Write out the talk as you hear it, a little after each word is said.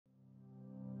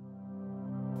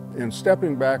And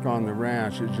stepping back on the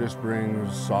ranch, it just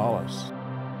brings solace.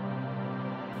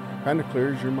 Kind of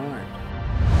clears your mind.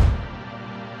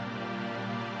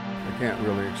 I can't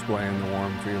really explain the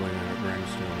warm feeling that it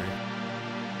brings to me.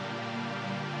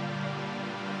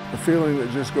 A feeling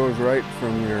that just goes right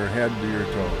from your head to your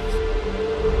toes.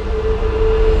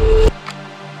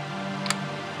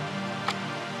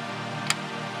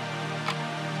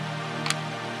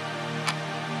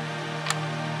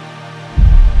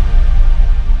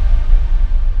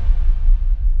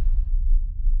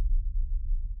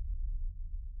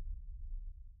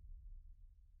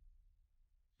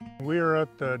 We are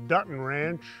at the Dutton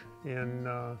Ranch in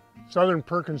southern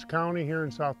Perkins County here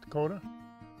in South Dakota.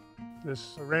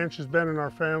 This ranch has been in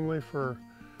our family for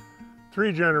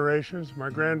 3 generations. My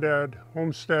granddad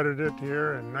homesteaded it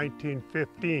here in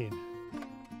 1915.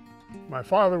 My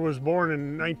father was born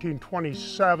in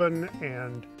 1927,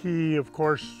 and he, of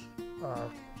course,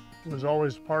 was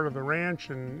always part of the ranch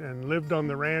and lived on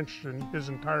the ranch in his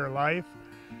entire life.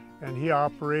 And he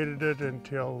operated it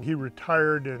until he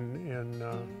retired in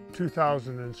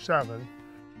 2007.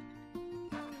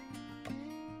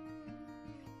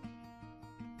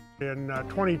 In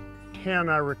 2010,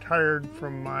 I retired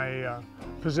from my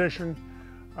position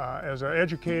as an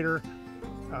educator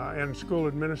and school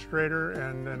administrator,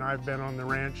 and then I've been on the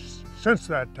ranch since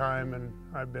that time, and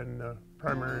I've been the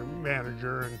primary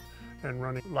manager and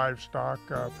running livestock,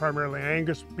 primarily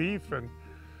Angus beef, and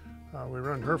we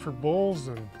run Hereford bulls,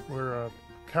 and we're a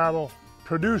cattle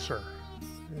producer,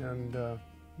 and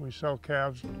we sell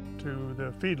calves to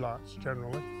the feedlots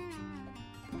generally.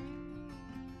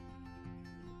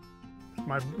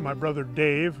 My brother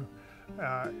Dave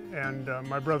and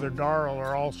my brother Darrell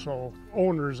are also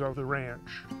owners of the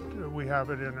ranch. We have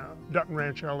it in a Dutton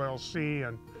Ranch LLC,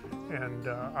 and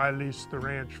I lease the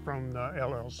ranch from the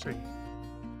LLC.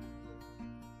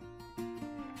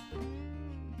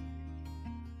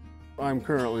 I'm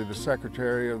currently the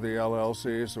secretary of the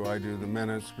LLC, so I do the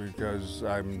minutes because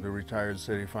I'm the retired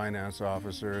city finance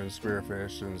officer in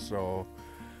Spearfish, and so,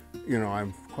 you know,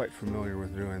 I'm quite familiar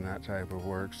with doing that type of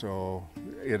work, so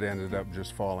it ended up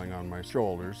just falling on my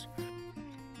shoulders.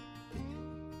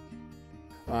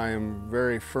 I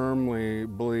very firmly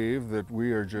believe that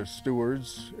we are just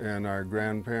stewards, and our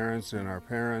grandparents and our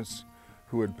parents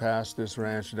who had passed this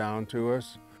ranch down to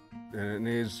us, and it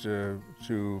needs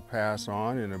to pass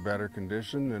on in a better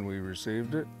condition than we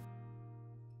received it.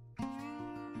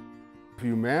 If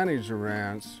you manage a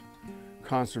ranch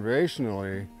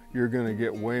conservationally, you're going to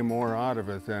get way more out of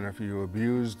it than if you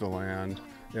abuse the land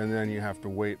and then you have to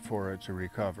wait for it to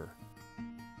recover.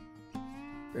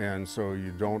 And so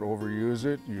you don't overuse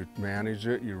it, you manage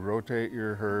it, you rotate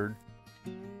your herd.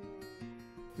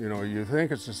 You know, you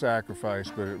think it's a sacrifice,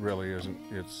 but it really isn't.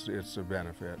 It's a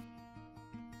benefit.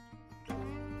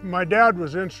 My dad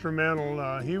was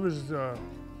instrumental. He was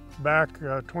back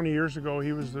 20 years ago,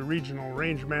 he was the regional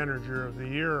range manager of the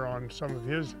year on some of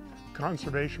his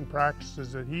conservation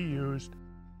practices that he used.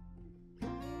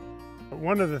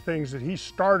 One of the things that he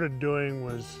started doing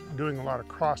was doing a lot of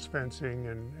cross fencing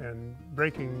and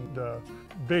breaking the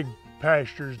big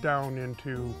pastures down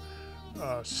into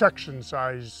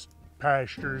section-sized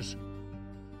pastures.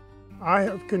 I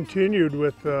have continued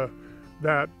with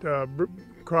that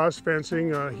cross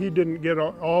fencing. He didn't get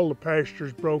all the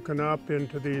pastures broken up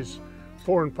into these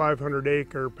 400 and 500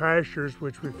 acre pastures,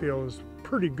 which we feel is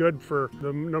pretty good for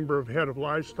the number of head of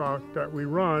livestock that we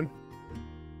run.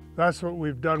 That's what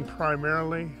we've done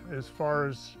primarily as far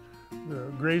as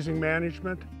the grazing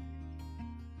management.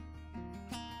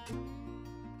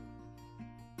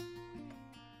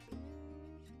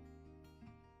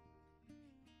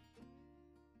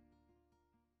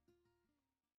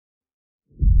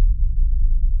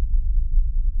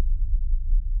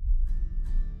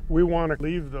 We want to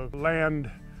leave the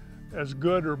land as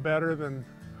good or better than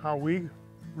how we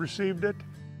received it.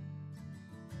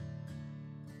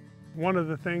 One of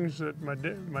the things that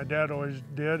my dad always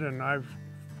did, and I've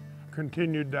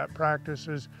continued that practice,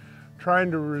 is trying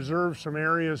to reserve some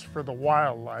areas for the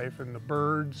wildlife and the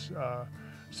birds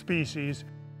species.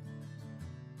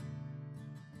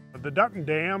 The Dutton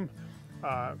Dam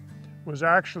was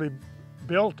actually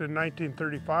built in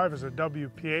 1935 as a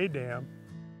WPA dam,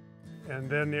 and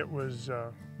then it was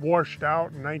washed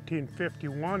out in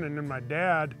 1951, and then my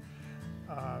dad,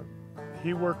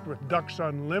 he worked with Ducks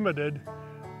Unlimited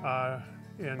on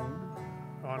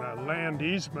a land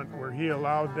easement where he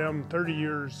allowed them 30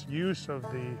 years use of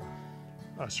the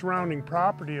surrounding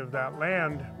property of that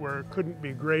land where it couldn't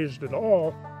be grazed at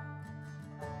all.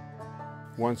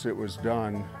 Once it was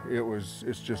done, it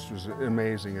just was an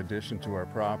amazing addition to our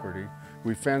property.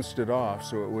 We fenced it off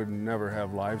so it would never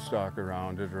have livestock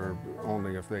around it, or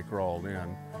only if they crawled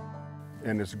in.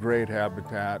 And it's great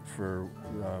habitat for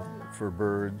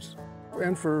birds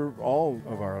and for all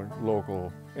of our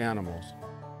local animals.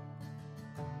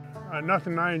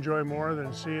 Nothing I enjoy more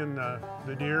than seeing the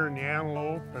deer and the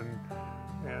antelope and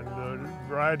the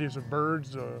varieties of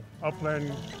birds,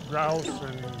 upland grouse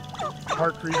and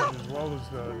partridge, as well as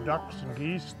the ducks and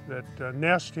geese that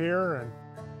nest here. And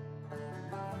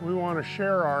we want to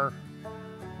share our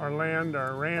land,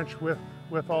 our ranch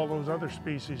with all those other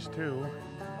species too.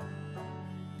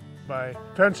 By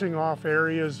fencing off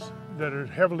areas that are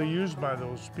heavily used by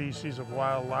those species of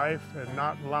wildlife and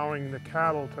not allowing the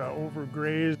cattle to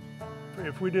overgraze.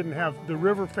 If we didn't have the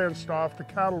river fenced off, the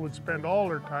cattle would spend all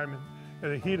their time in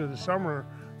the heat of the summer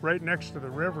right next to the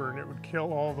river, and it would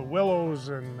kill all the willows,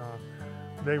 and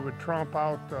they would tromp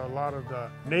out a lot of the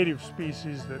native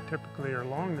species that typically are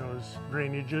along those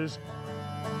drainages.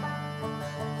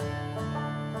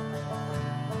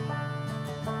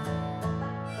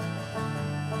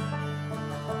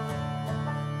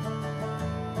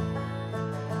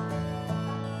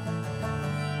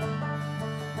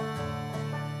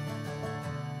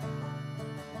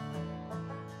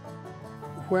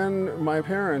 When my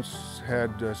parents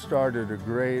had started a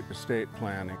great estate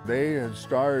planning, they had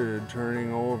started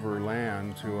turning over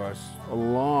land to us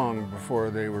long before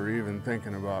they were even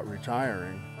thinking about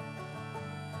retiring.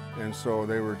 And so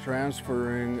they were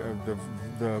transferring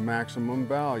the maximum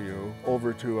value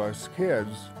over to us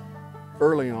kids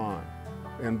early on.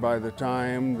 And by the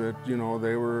time that,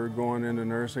 they were going into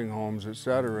nursing homes,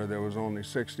 etc., there was only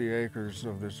 60 acres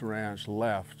of this ranch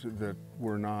left that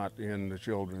were not in the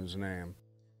children's name.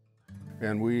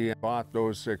 And we bought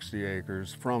those 60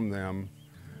 acres from them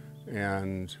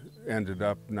and ended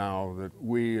up now that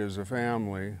we as a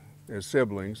family, as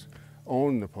siblings,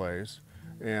 own the place.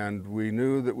 And we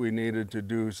knew that we needed to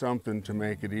do something to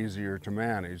make it easier to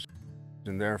manage.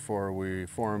 And therefore we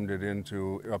formed it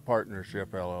into a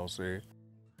partnership LLC.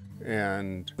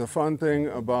 And the fun thing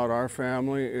about our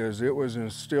family is it was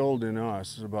instilled in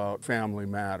us about family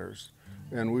matters.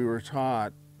 And we were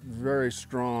taught very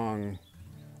strong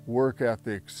work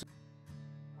ethics.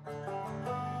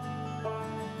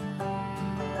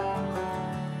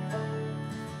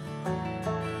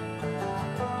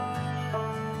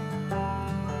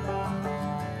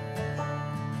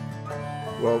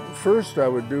 Well, first I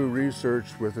would do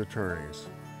research with attorneys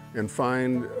and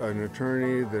find an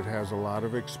attorney that has a lot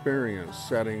of experience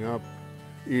setting up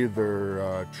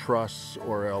either trusts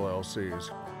or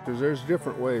LLCs. Because there's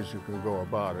different ways you can go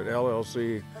about it.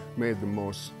 LLC made the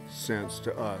most sense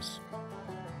to us.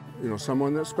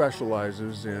 Someone that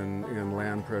specializes in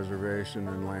land preservation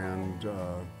and land,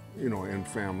 in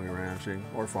family ranching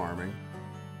or farming.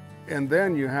 And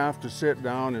then you have to sit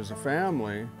down as a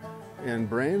family and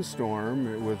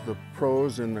brainstorm with the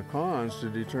pros and the cons to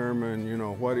determine,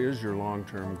 what is your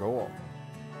long-term goal.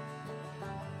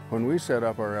 When we set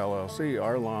up our LLC,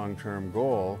 our long-term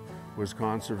goal was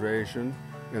conservation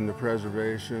and the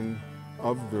preservation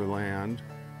of the land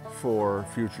for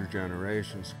future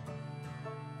generations.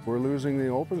 We're losing the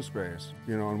open space,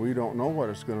 and we don't know what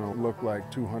it's going to look like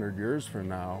 200 years from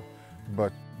now,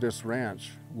 but this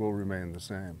ranch will remain the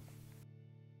same.